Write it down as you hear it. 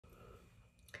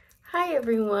Hi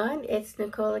everyone, it's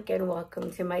Nicole again.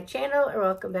 Welcome to my channel, or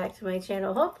welcome back to my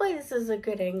channel. Hopefully this is a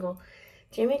good angle.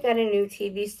 Jamie got a new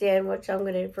TV stand, which I'm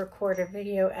going to record a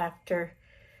video after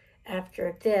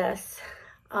this.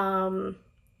 To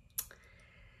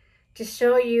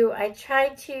show you, I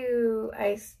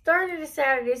started a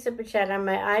Saturday Super Chat on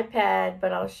my iPad,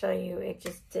 but I'll show you, it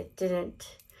didn't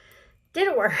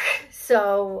work.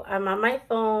 So I'm on my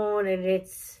phone and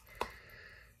it's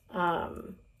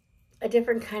a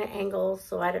different kind of angle,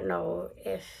 so I don't know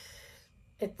if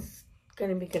it's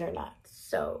gonna be good or not.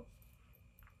 So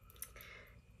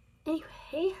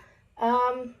anyway,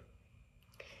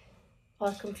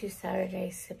 welcome to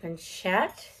Saturday Sip and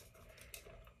Chat.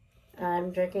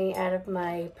 I'm drinking out of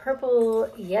my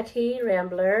purple Yeti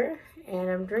Rambler, and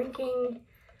I'm drinking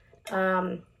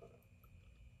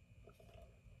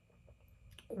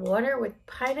water with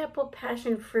pineapple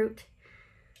passion fruit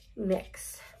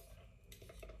mix.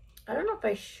 I don't know if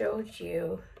I showed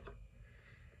you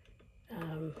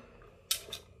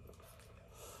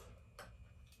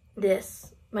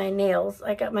my nails.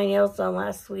 I got my nails done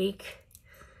last week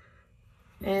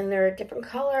and they're a different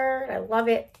color. I love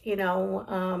it, you know.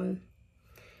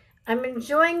 I'm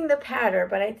enjoying the pattern,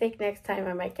 but I think next time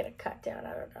I might get it cut down.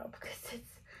 I don't know, because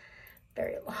it's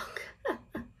very long.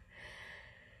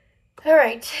 All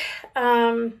right.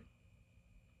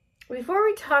 Before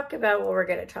we talk about what we're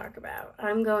going to talk about,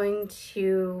 I'm going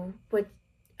to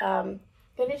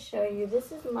show you,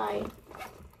 this is my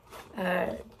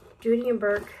Dooney &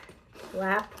 Bourke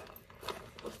lap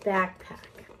backpack.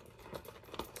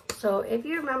 So if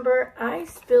you remember, I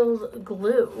spilled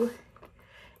glue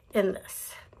in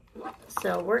this.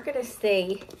 So we're going to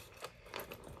stay,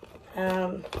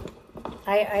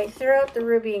 I threw out the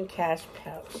Ruby and Cash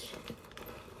pouch.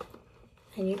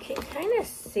 And you can kind of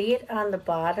see it on the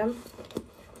bottom,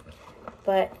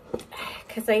 but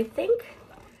because I think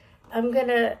I'm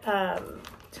gonna,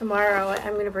 tomorrow,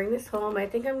 I'm gonna bring this home. I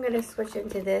think I'm gonna switch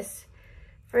into this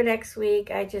for next week.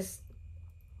 I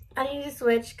need to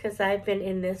switch because I've been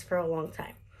in this for a long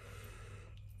time.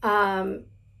 I'm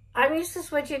used to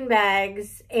switching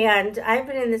bags, and I've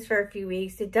been in this for a few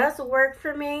weeks. It does work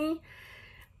for me.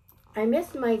 I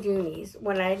miss my Doonies.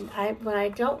 When I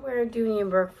don't wear a Dooney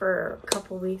 & Bourke for a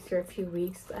couple weeks or a few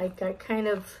weeks, I kind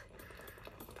of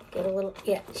get a little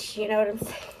itch, you know what I'm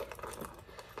saying?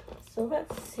 So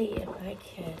let's see if I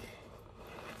can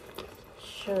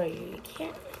show you. You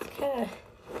can't, it's kind of,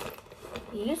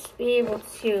 you used to be able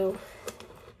to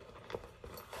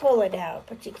pull it out,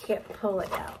 but you can't pull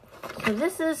it out. So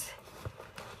this is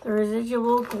the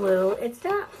residual glue. It's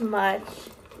not much.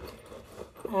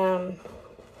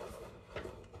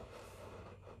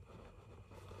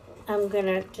 I'm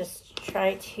gonna just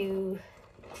try to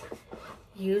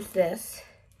use this.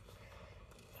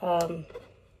 I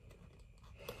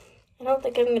don't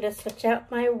think I'm gonna switch out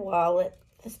my wallet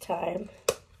this time.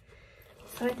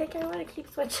 So I think I want to keep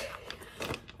switching.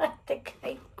 I think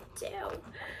I do.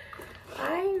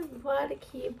 I want to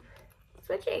keep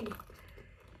switching.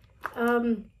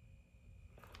 I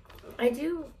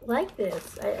do like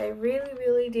this. I really,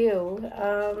 really do.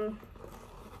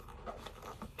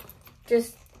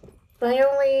 Just my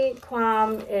only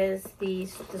qualm is the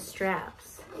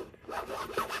straps.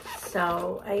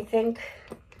 So I think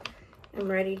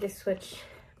I'm ready to switch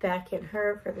back in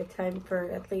her for the time,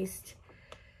 for at least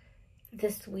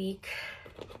this week.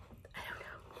 I don't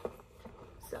know.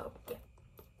 So yeah.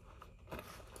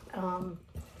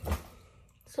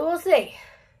 So we'll see.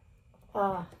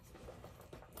 But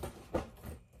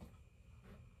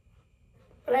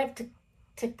I have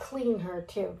to clean her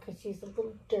too, because she's a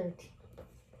little dirty.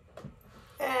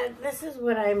 And this is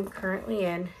what I'm currently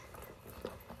in.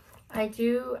 I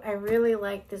really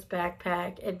like this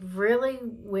backpack. It really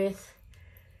works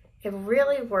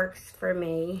for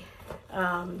me.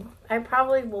 I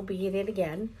probably will be in it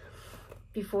again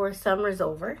before summer's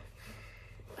over.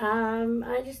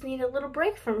 I just need a little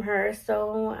break from her,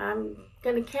 so I'm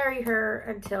gonna carry her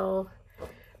until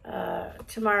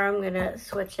tomorrow. I'm gonna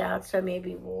switch out, so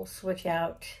maybe we'll switch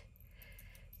out.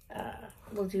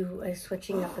 We'll do a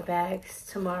switching of the bags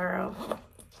tomorrow.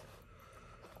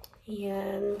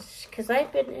 And because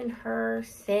I've been in her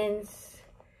since,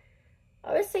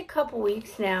 I would say, a couple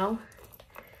weeks now.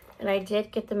 And I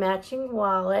did get the matching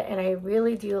wallet, and I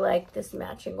really do like this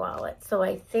matching wallet. So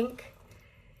I think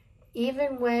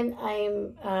even when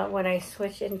when I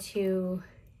switch into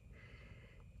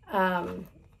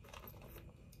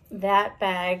that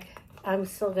bag, I'm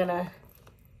still gonna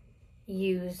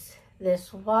use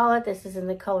this wallet. This is in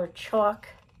the color chalk.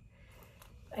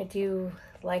 I do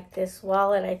like this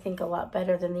wallet, I think, a lot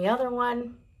better than the other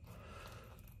one.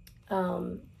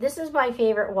 This is my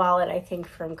favorite wallet, I think,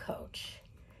 from Coach.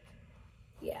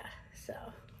 Yeah, so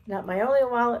not my only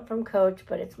wallet from Coach,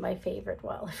 but it's my favorite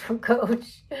wallet from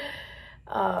Coach.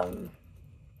 I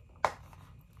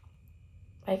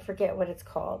forget what it's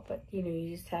called, but you know,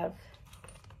 you just have,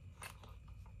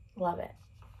 love it.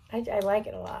 I like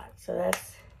it a lot, so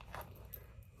that's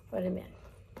what I'm in.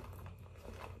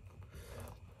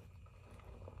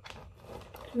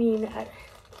 I mean,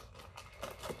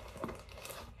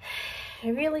 I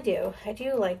really do. I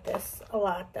do like this a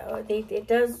lot, though. It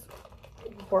does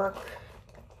work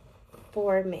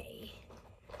for me.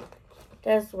 It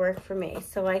does work for me.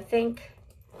 So I think,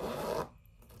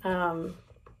 I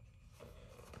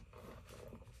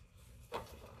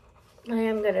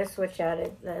am gonna switch out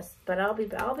of this, but I'll be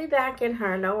back in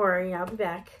her. No worry, I'll be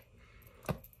back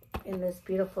in this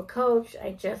beautiful Coach.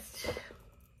 I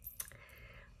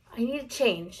need a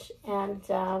change, and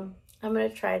I'm gonna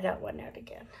try that one out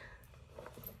again.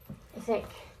 I think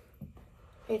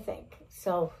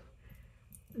so.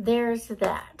 There's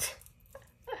that.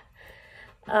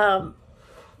 I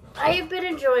have been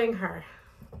enjoying her.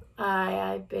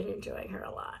 I've been enjoying her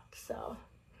a lot. So,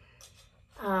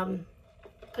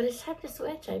 but it's time to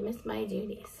switch. I miss my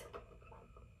duties.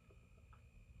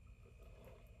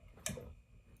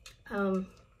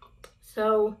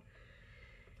 So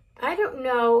I don't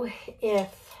know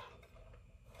if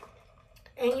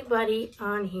anybody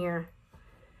on here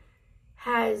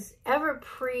has ever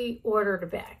pre-ordered a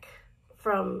bag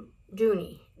from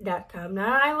Dooney.com.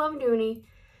 Not I Love Dooney,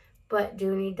 but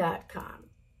Dooney.com.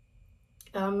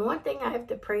 The one thing I have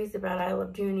to praise about I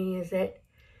Love Dooney is that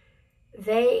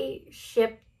they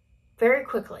ship very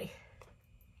quickly.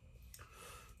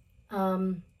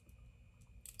 And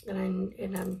I'm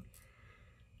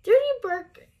Dooney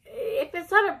Burke, if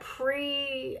it's not a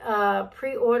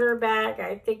pre-order bag,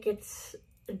 I think it's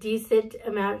a decent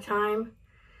amount of time.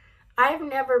 I've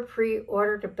never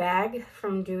pre-ordered a bag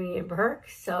from Dooney & Burke,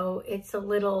 so it's a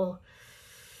little,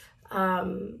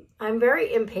 I'm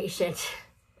very impatient.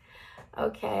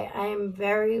 Okay, I am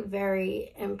very,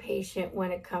 very impatient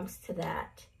when it comes to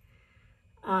that.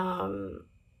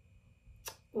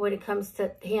 When it comes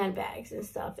to handbags and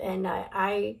stuff. And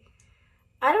I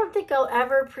don't think I'll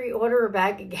ever pre-order a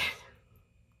bag again.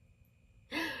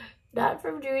 Not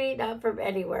from Dooney, not from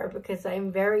anywhere, because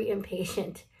I'm very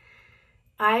impatient.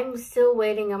 I'm still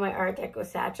waiting on my Art Deco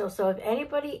satchel. So if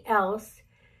anybody else,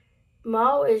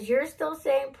 Mo, is you're still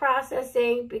saying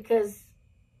processing? Because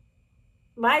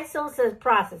mine still says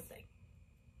processing.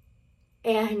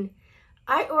 And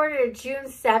I ordered it June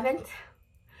 7th.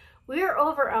 We are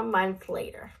over a month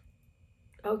later.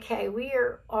 Okay, we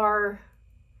are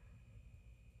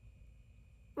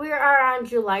on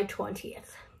July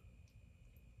 20th.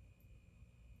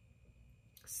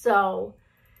 So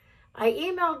I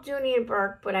emailed Dooney &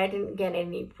 Burke, but I didn't get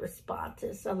any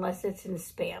responses unless it's in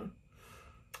spam.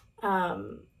 I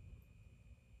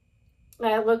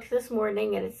looked this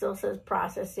morning and it still says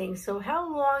processing. So how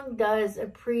long does a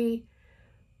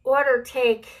pre-order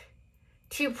take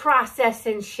to process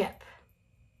and ship?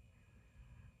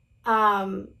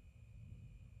 I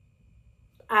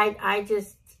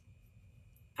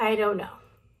don't know.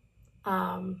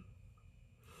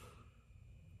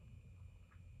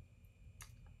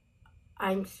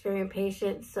 I'm just very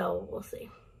impatient, so we'll see.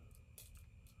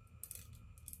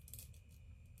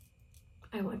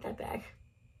 I want that bag.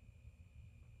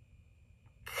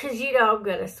 Because you know I'm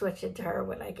going to switch it to her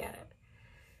when I get it.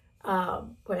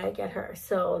 When I get her.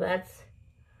 So that's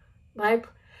my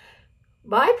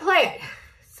plan.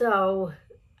 So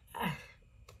I'm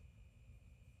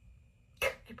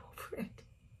over it.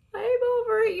 I'm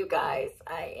over it, you guys.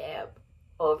 I am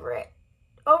over it.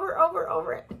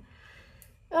 Over it.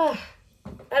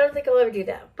 I don't think I'll ever do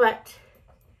that. But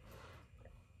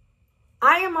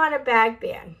I am on a bag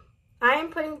ban. I am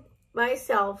putting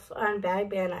myself on Bag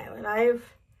Ban Island. I've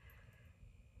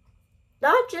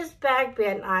not just Bag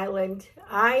Ban Island.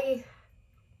 I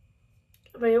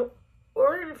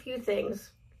ordered a few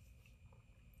things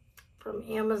from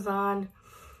Amazon.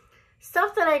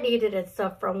 Stuff that I needed and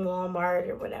stuff from Walmart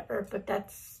or whatever. But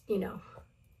that's, you know.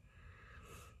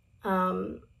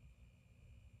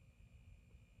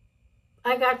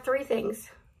 I got 3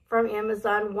 things from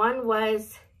Amazon. One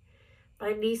was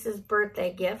my niece's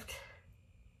birthday gift.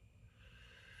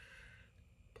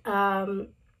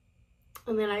 And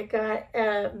then I got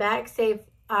a MagSafe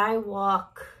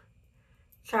iWalk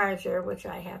charger, which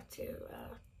I have to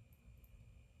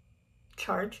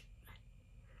charge.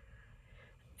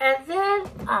 And then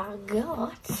I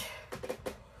got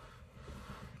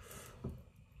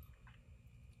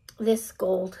this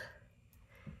gold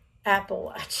Apple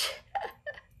Watch.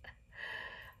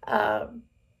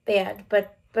 band,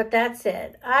 but that's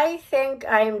it. I think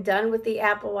I am done with the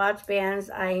Apple Watch bands.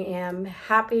 I am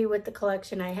happy with the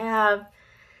collection I have.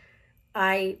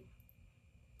 I'm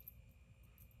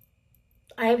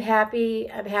happy.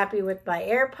 I'm happy with my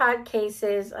AirPod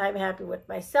cases. I'm happy with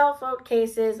my cell phone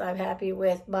cases. I'm happy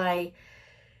with my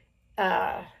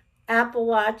Apple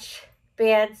Watch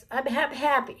bands. I'm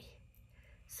happy.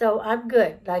 So I'm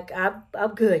good. Like I'm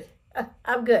good.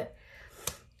 I'm good.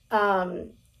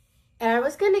 And I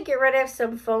was gonna get rid of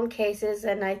some phone cases,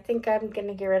 and I think I'm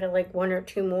gonna get rid of like one or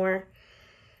two more.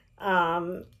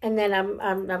 And then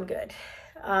I'm good.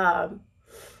 I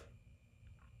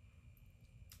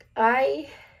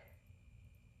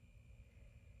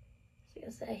was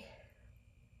gonna say,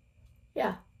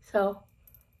 yeah. So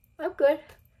I'm good.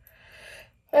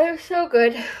 I'm so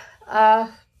good.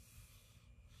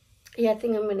 Yeah, I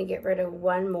think I'm gonna get rid of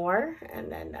one more,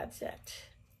 and then that's it.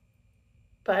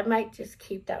 But I might just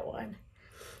keep that one.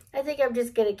 I think I'm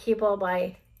just gonna keep all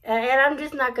my, and I'm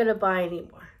just not gonna buy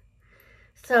anymore.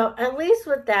 So at least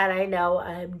with that, I know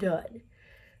I'm done.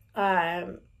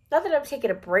 Not that I'm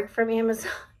taking a break from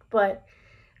Amazon, but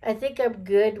I think I'm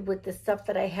good with the stuff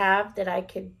that I have, that I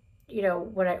could,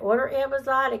 when I order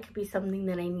Amazon, it could be something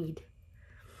that I need.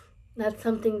 Not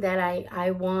something that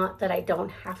I want, that I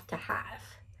don't have to have.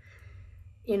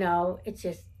 It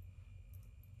just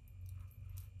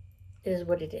is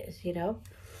what it is,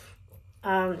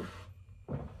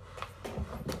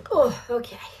 Oh,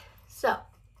 okay. So,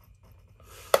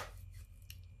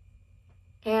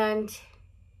 and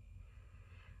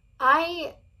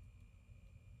I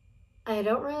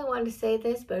don't really want to say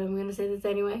this, but I'm going to say this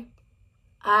anyway.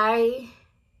 I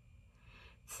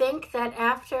think that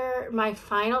after my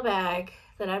final bag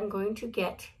that I'm going to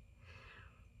get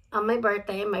on my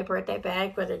birthday, my birthday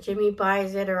bag, whether Jimmy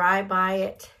buys it or I buy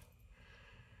it,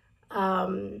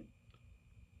 I'm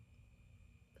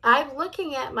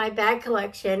looking at my bag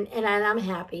collection, and I'm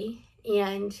happy,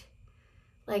 and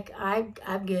like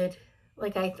I'm good.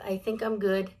 Like I think I'm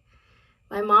good.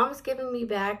 My mom's giving me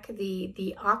back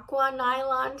the aqua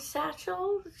nylon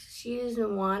satchel. She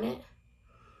doesn't want it,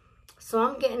 so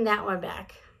I'm getting that one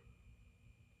back.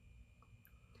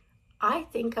 I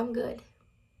think I'm good.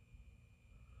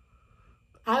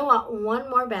 I want one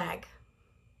more bag.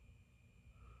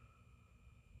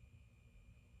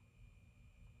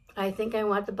 I think I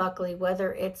want the Buckley,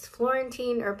 whether it's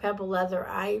Florentine or Pebble Leather.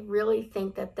 I really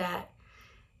think that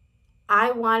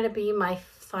I want to be my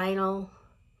final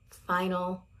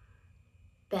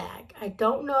bag. I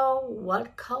don't know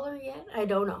what color yet. I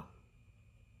don't know.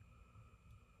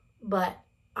 But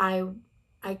I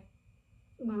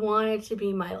want it to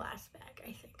be my last bag,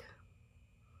 I think.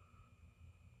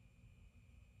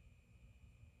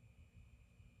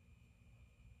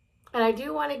 And I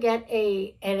do want to get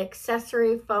an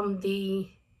accessory from the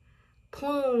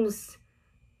Plumes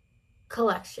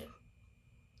collection.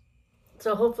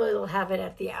 So hopefully they'll have it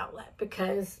at the outlet,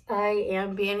 because I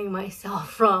am banning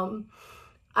myself from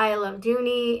I Love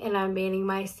Dooney, and I'm banning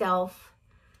myself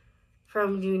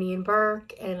from Dooney and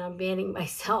Bourke, and I'm banning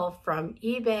myself from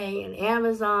eBay and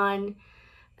Amazon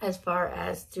as far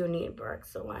as Dooney and Bourke.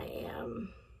 So I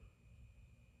am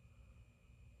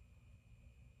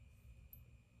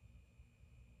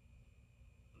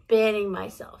banning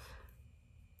myself.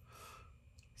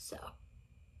 So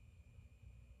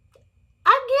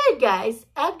I'm good, guys.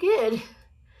 I'm good.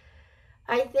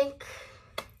 I think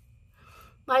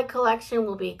my collection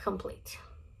will be complete,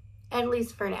 at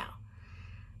least for now.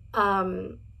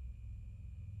 And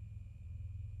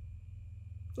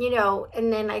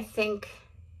then I think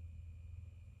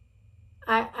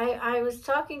I was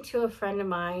talking to a friend of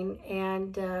mine,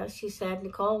 and she said,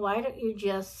 Nicole, why don't you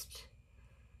just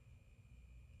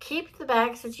keep the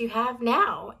bags that you have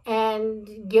now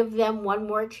and give them one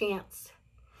more chance?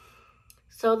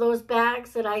 So those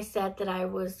bags that I said that I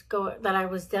was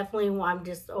definitely, I'm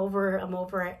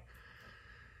over it.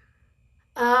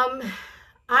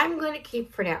 I'm going to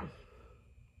keep for now.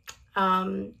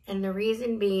 And the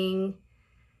reason being,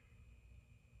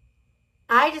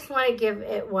 I just want to give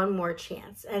it one more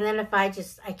chance. And then if I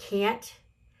can't,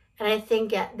 and I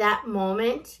think at that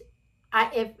moment,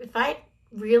 if I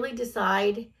really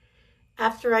decide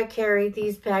after I carry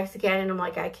these bags again and I'm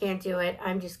like, I can't do it,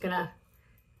 I'm just going to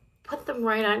put them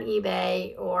right on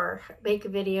eBay or make a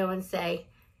video and say,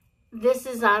 this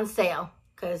is on sale,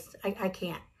 because I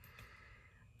can't.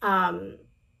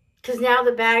 Because now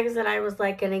the bags that I was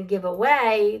like going to give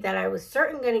away, that I was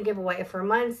certain going to give away for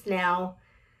months now,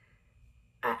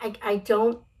 I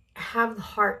don't have the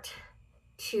heart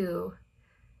to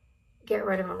get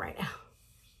rid of them right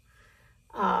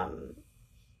now.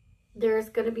 There's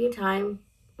going to be a time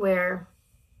where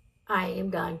I am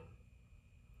done.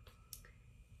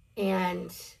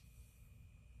 And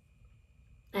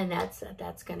that's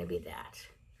going to be that.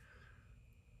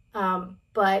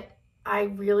 But I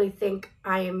really think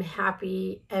I am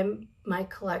happy and my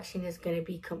collection is going to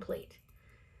be complete.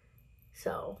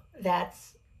 So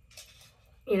that's,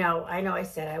 you know I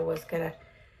said I was going to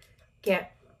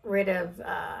get rid of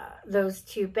those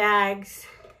 2 bags.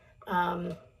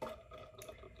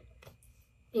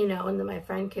 You know, and then my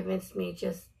friend convinced me,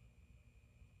 just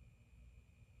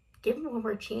give them one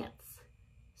more chance.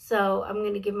 So I'm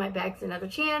going to give my bags another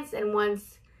chance. And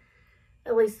once,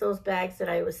 at least those bags that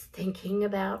I was thinking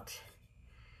about,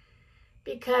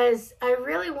 because I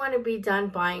really want to be done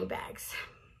buying bags.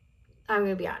 I'm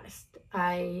going to be honest.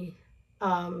 I'm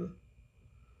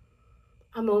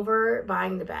over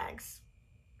buying the bags.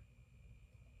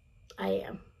 I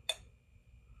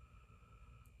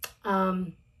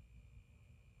am.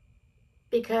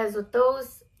 Because with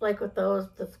those,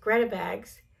 the Greta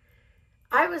bags,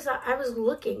 I was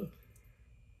looking.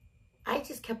 I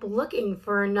just kept looking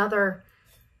for another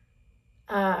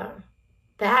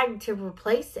bag to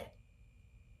replace it.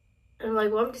 And I'm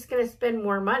like, well, I'm just going to spend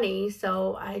more money.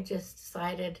 So I just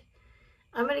decided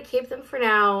I'm going to keep them for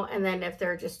now. And then if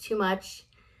they're just too much,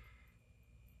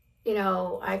 you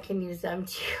know, I can use them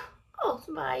to hold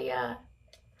my,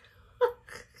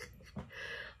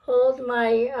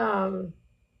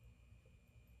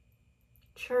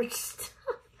 church stuff.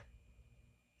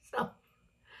 So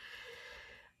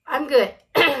I'm good.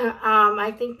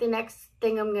 I think the next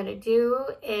thing I'm going to do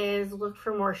is look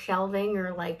for more shelving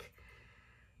or like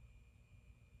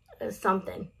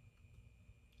something.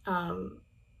 So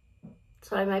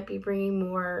I might be bringing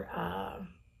more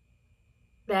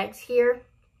bags here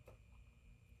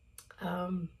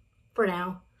for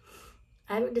now.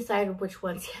 I haven't decided which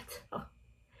ones yet though.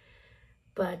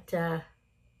 But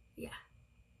yeah.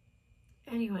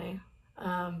 Anyway,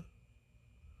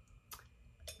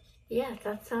 yeah,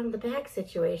 that's on the bag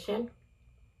situation.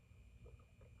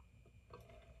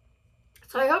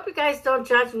 So I hope you guys don't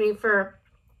judge me for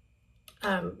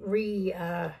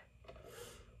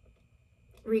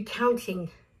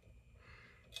recounting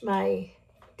my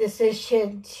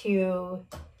decision to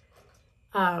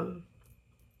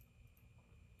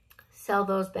sell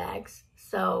those bags.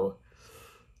 So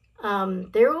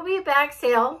there will be a bag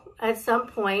sale at some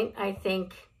point. I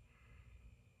think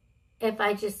if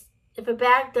a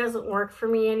bag doesn't work for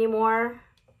me anymore,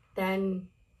 then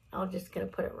I'm just going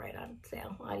to put it right on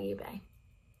sale on eBay.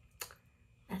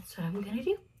 That's what I'm going to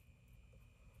do.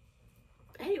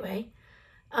 Anyway,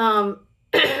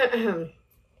 excuse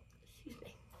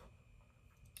me.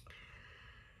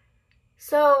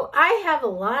 So I have a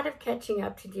lot of catching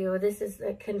up to do. This is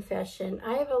a confession.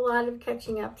 I have a lot of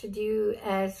catching up to do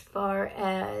as far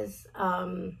as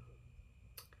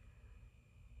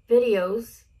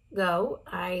videos go.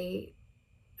 I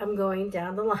am going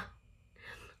down the line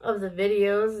of the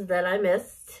videos that I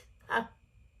missed.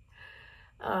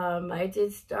 I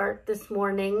did start this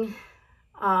morning.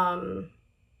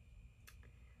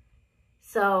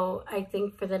 So I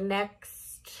think for the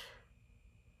next,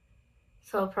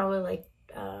 so probably like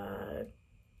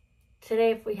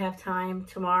today if we have time,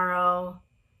 tomorrow,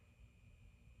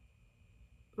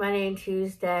 Monday and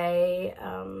Tuesday,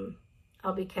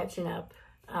 I'll be catching up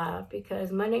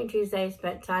because Monday and Tuesday I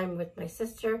spent time with my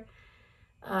sister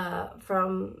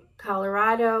from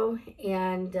Colorado,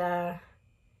 and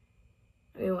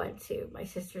we went to my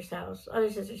sister's house, other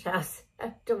sister's house,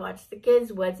 to watch the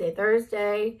kids Wednesday,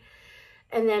 Thursday.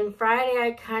 And then Friday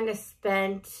I kind of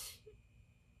spent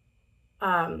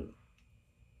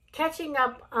catching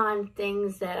up on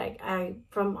things that I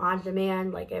from on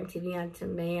demand, like MTV On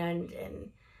Demand,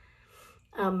 and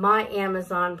my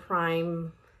Amazon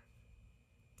Prime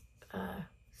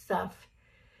stuff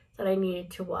that I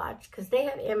needed to watch, because they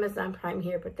have Amazon Prime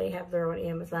here, but they have their own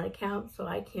Amazon account, so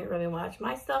I can't really watch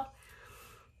my stuff.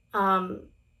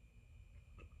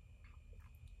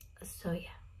 So yeah.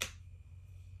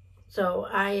 So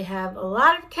I have a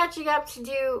lot of catching up to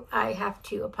do. I have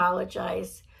to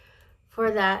apologize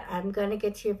for that. I'm going to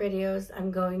get to your videos. I'm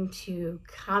going to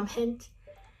comment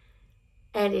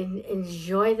and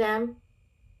enjoy them.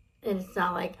 And it's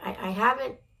not like I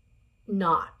haven't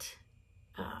not.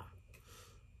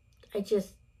 I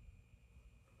just,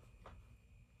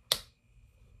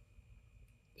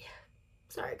 yeah.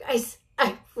 Sorry, guys.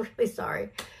 I'm really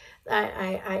sorry.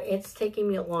 It's taking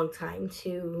me a long time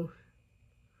to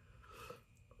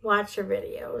watch your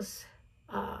videos,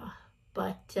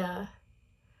 but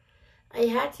I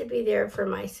had to be there for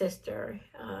my sister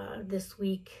this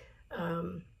week.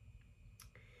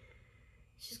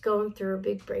 She's going through a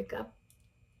big breakup,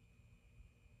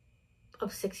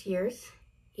 of 6 years.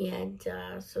 And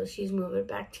so she's moving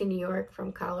back to New York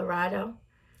from Colorado.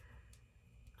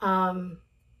 And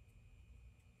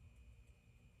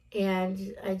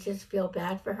I just feel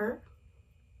bad for her.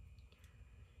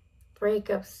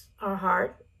 Breakups are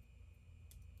hard.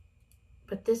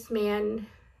 But this man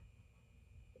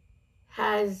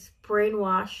has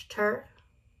brainwashed her,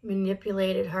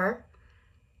 manipulated her,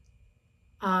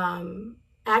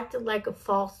 acted like a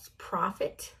false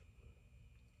prophet.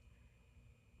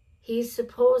 He's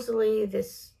supposedly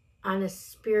on a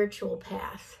spiritual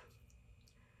path.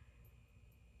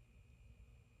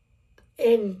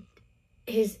 And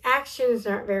his actions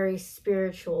aren't very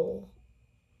spiritual,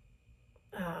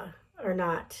 or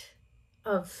not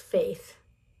of faith.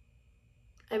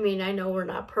 I mean, I know we're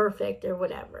not perfect or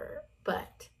whatever,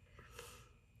 but,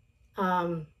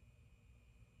 I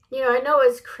know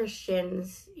as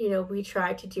Christians, we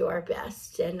try to do our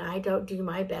best, and I don't do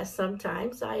my best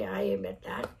sometimes. I admit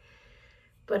that,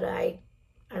 but I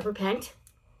repent.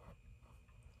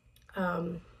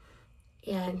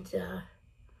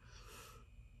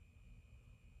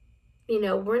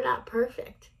 We're not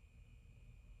perfect.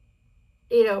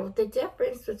 The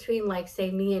difference between, like,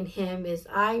 say, me and him is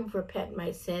I repent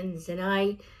my sins, and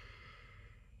I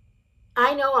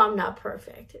know I'm not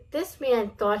perfect. This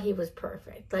man thought he was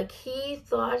perfect. Like, he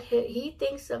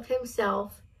thinks of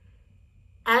himself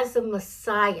as a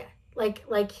Messiah.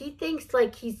 Like he thinks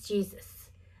like he's Jesus.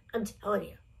 I'm telling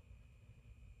you.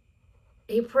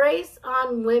 He preys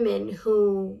on women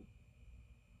who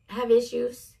have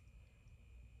issues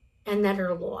and that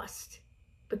are lost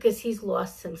because he's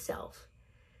lost himself.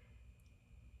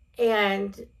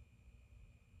 And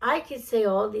I could say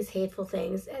all these hateful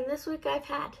things, and this week I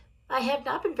have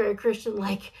not been very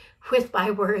Christian-like with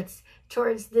my words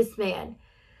towards this man,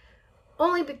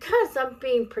 only because I'm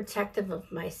being protective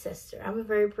of my sister. I have a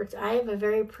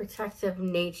very protective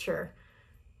nature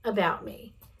about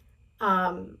me.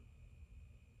 And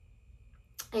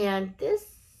this,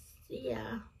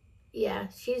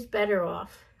 she's better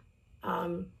off.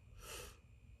 So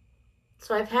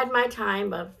I've had my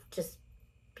time of just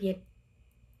being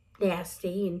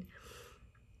nasty and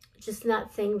just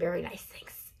not saying very nice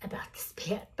things about this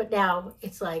man. But now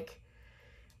it's like,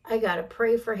 I got to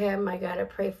pray for him. I got to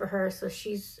pray for her. So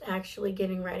she's actually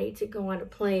getting ready to go on a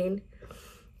plane,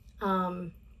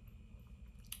 about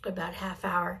half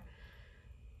hour,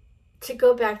 to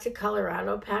go back to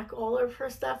Colorado, pack all of her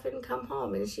stuff and come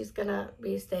home. And she's going to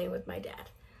be staying with my dad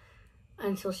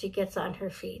until she gets on her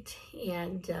feet.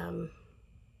 And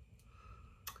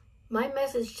my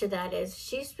message to that is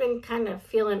she's been kind of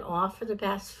feeling off for the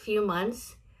past few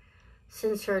months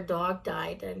since her dog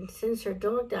died. And since her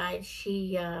dog died,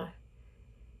 she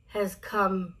has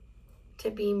come to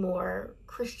be more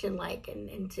Christian-like and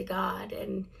into God,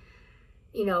 and,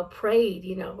 prayed,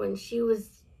 when she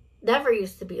was never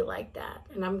used to be like that.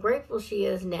 And I'm grateful she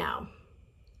is now.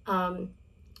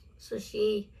 So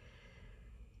she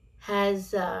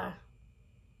has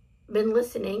been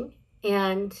listening,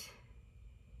 and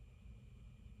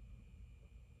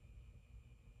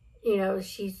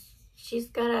she's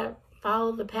got to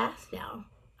follow the path now.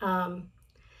 And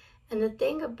the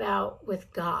thing about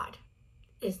with God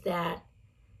is that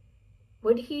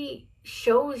when he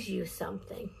shows you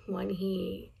something, when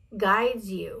he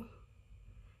guides you,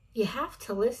 you have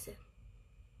to listen.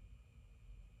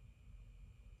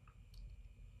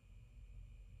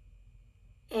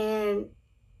 And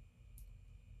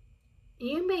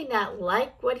you may not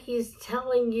like what he's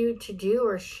telling you to do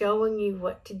or showing you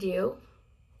what to do.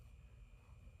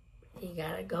 You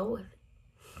gotta go with it.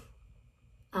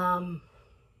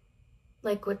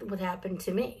 Like what happened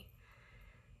to me.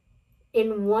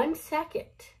 In 1 second,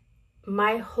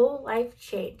 my whole life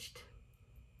changed.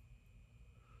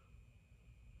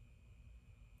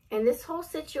 And this whole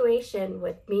situation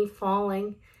with me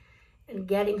falling and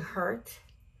getting hurt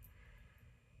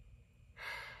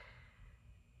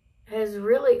has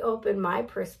really opened my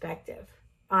perspective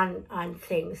on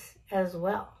things as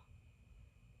well.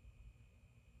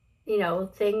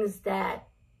 Things that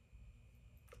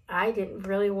I didn't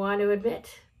really want to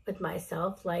admit with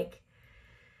myself. Like,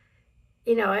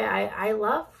 I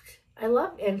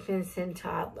love infants and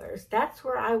toddlers. That's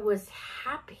where I was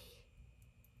happy.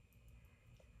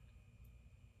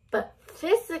 But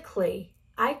physically,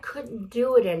 I couldn't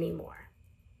do it anymore.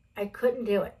 I couldn't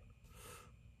do it.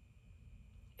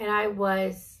 And I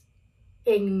was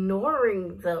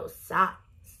ignoring those signs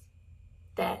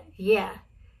that,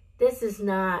 this is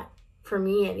not for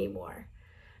me anymore.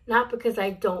 Not because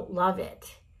I don't love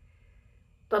it,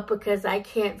 but because I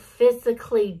can't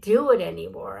physically do it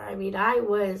anymore. I mean, I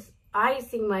was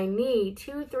icing my knee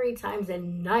 2-3 times a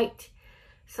night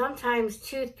sometimes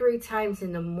 2, 3 times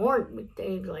in the morning,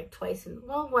 maybe like once in the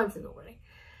morning.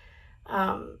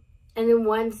 And then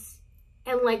once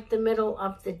in like the middle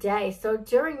of the day. So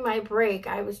during my break,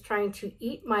 I was trying to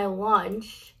eat my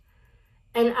lunch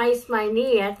and ice my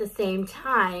knee at the same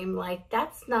time. Like,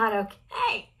 that's not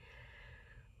okay.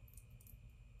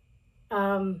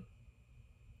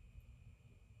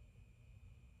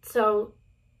 So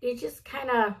you just kind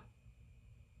of,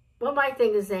 what my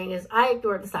thing is saying is I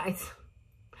ignored the signs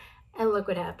and look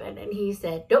what happened. And he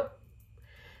said, nope.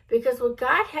 Because what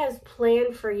God has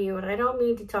planned for you, and I don't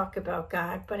mean to talk about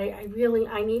God, but I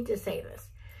need to say this.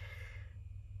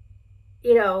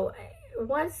 You know,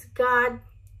 once God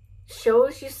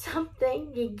shows you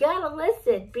something, you gotta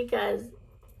listen, because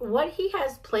what he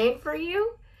has planned for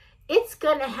you, it's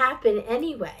gonna happen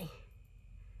anyway.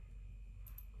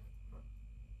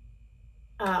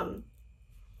 I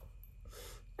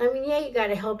mean, yeah, you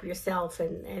gotta help yourself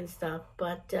and stuff,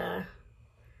 but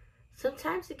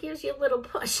sometimes it gives you a little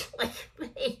push, like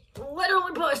me,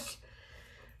 literally push.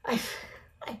 I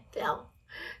fell,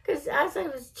 because as I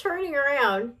was turning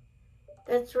around,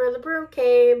 that's where the broom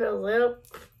came. A little.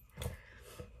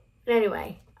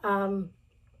 Anyway, I'm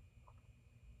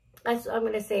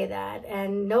going to say that.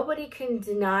 And nobody can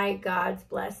deny God's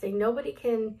blessing. Nobody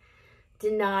can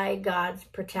deny God's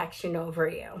protection over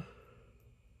you.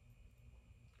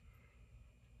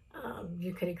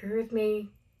 You could agree with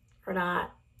me or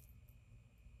not.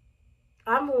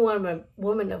 I'm a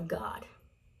woman of God.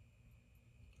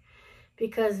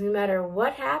 Because no matter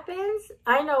what happens,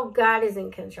 I know God is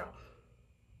in control.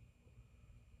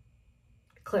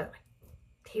 Clearly.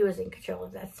 He was in control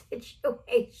of that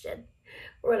situation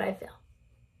when I fell.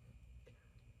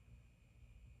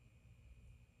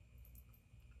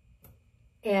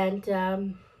 And,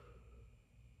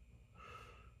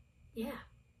 yeah.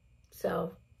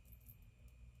 So,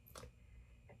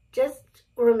 just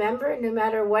remember, no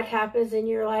matter what happens in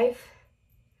your life,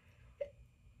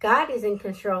 God is in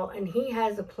control and he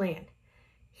has a plan.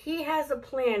 He has a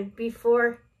plan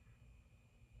before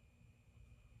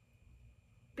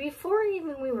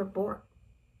even we were born.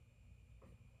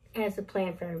 He has a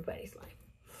plan for everybody's life.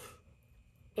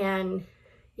 And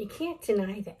you can't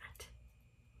deny that.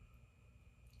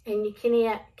 And you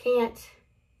can't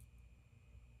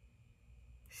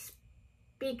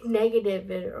speak negative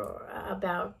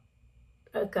about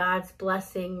God's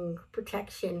blessing,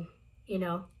 protection, you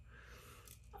know,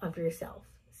 of yourself.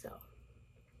 So,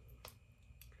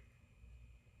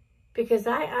 because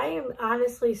I am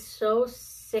honestly so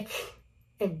sick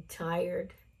and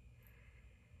tired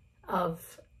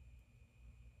of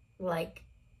like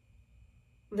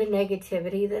the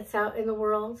negativity that's out in the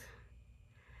world.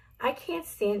 I can't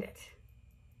stand it.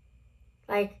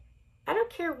 Like, I don't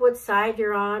care what side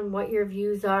you're on, what your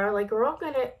views are. Like, we're all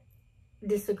going to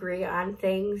disagree on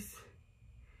things.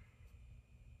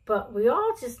 But we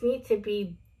all just need to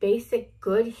be basic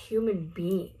good human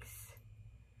beings.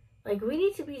 Like, we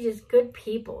need to be just good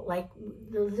people. Like,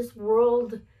 this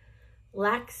world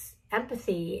lacks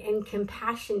empathy and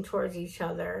compassion towards each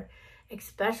other,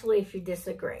 especially if you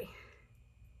disagree.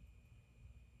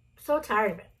 I'm so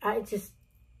tired of it. I just,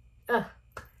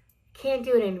 can't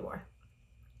do it anymore.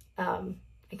 I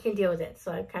can't deal with it.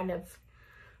 So I kind of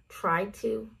tried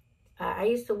to. I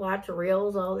used to watch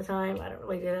reels all the time. I don't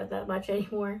really do that much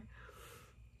anymore.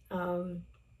 Because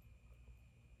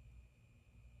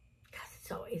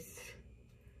it's always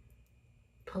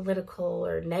political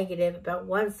or negative about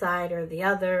one side or the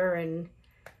other. And,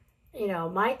 you know,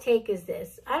 my take is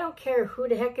this. I don't care who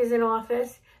the heck is in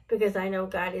office, because I know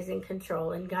God is in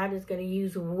control. And God is going to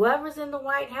use whoever's in the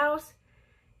White House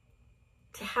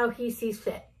to how he sees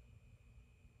fit.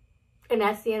 And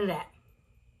that's the end of that.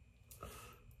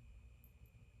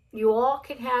 You all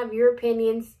can have your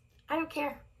opinions. I don't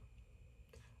care.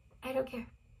 I don't care.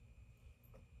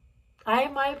 I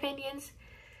have my opinions.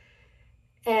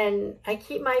 And I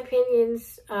keep my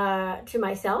opinions to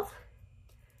myself.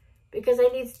 Because I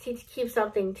need to keep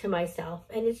something to myself.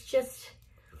 And it's just,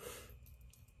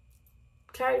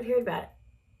 I'm tired of hearing about it.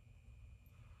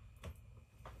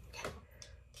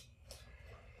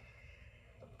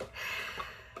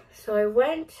 So I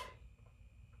went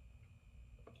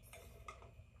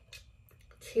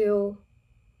to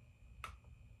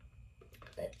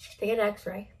get an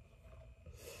x-ray.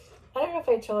 I don't know if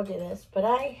I told you this, but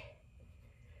I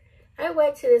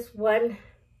went to this one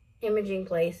imaging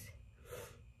place,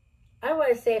 I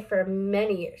want to say for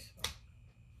many years.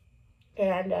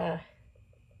 And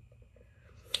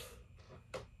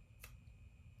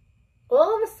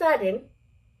all of a sudden,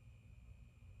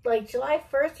 like July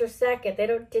 1st or 2nd, they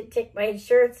didn't take my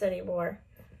insurance anymore.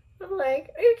 I'm like,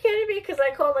 are you kidding me? Because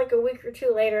I called like a week or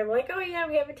two later. I'm like, oh yeah,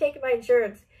 we haven't taken my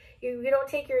insurance. You don't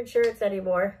take your insurance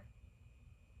anymore.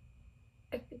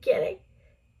 Are you kidding?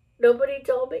 Nobody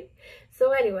told me.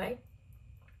 So anyway,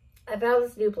 I found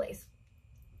this new place.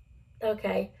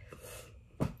 Okay.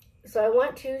 So I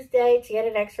went Tuesday to get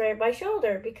an x-ray of my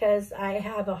shoulder because I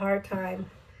have a hard time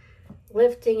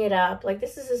lifting it up. Like,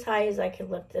 this is as high as I can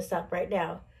lift this up right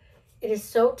now. It is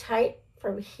so tight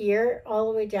from here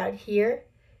all the way down here.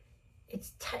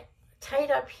 It's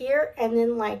tight up here, and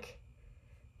then like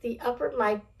the upper of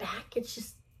my back,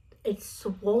 it's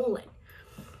swollen.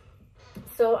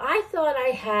 So I thought I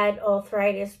had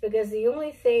arthritis because the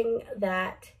only thing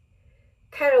that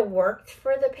kind of worked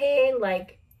for the pain,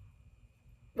 like,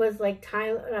 was like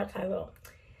Aleve,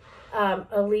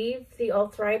 the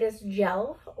arthritis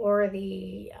gel, or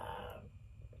the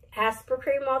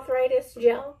Aspercreme arthritis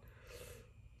gel.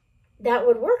 That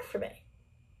would work for me.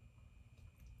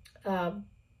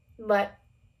 But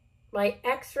my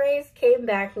x-rays came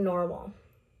back normal.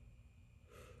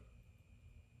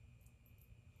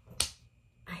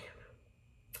 I don't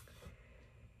know.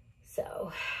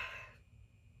 So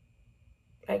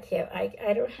I can't,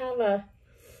 I don't have a,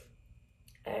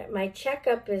 my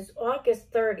checkup is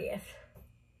August 30th,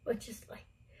 which is like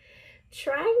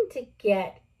trying to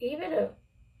get even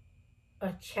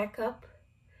a checkup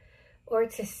or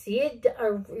to see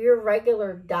your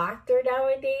regular doctor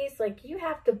nowadays. Like, you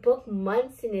have to book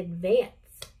months in advance.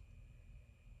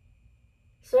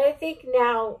 So I think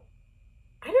now,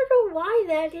 I don't know why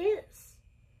that is.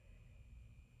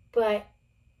 But,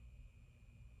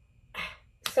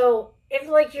 so if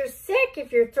like you're sick,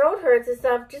 if your throat hurts and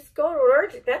stuff, just go to an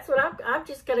urgent. That's what I'm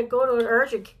just going to go to an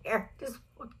urgent care. Just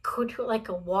go to like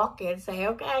a walk-in and say,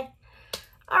 okay,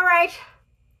 all right.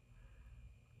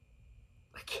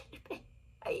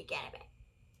 Are you kidding me?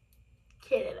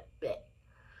 Kidding a bit.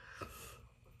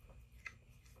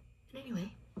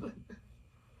 Anyway.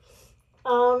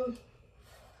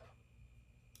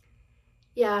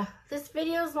 Yeah, this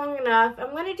video is long enough. I'm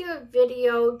going to do a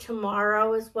video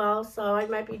tomorrow as well, so I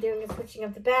might be doing a switching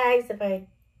of the bags if I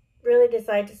really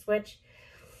decide to switch.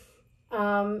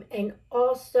 And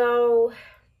also,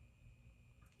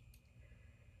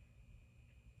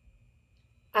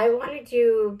 I want to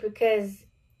do, because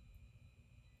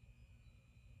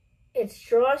it's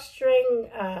Drawstring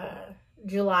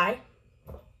July,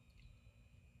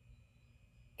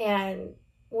 and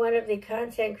one of the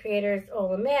content creators,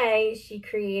 Ola May, she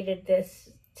created this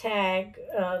tag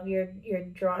of your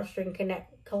Drawstring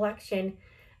collection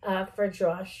for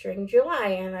Drawstring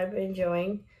July, and I've been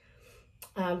enjoying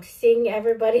seeing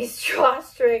everybody's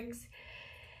drawstrings,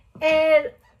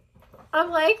 and I'm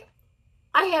like,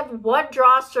 I have one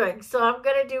drawstring, so I'm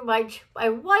gonna do my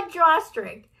one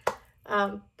drawstring.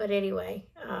 But anyway,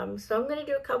 so I'm gonna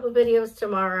do a couple videos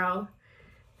tomorrow,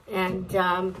 and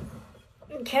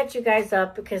catch you guys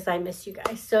up because I miss you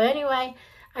guys. So anyway,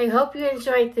 I hope you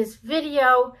enjoyed this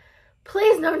video.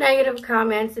 Please, no negative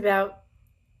comments about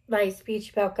my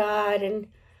speech about God, and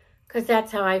because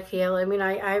that's how I feel. I mean,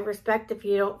 I respect if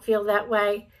you don't feel that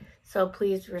way, so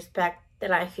please respect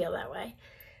that I feel that way.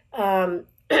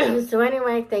 So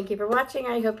anyway, thank you for watching.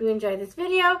 I hope you enjoyed this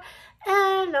video,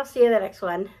 and I'll see you in the next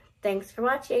one. Thanks for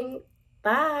watching.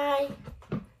 Bye.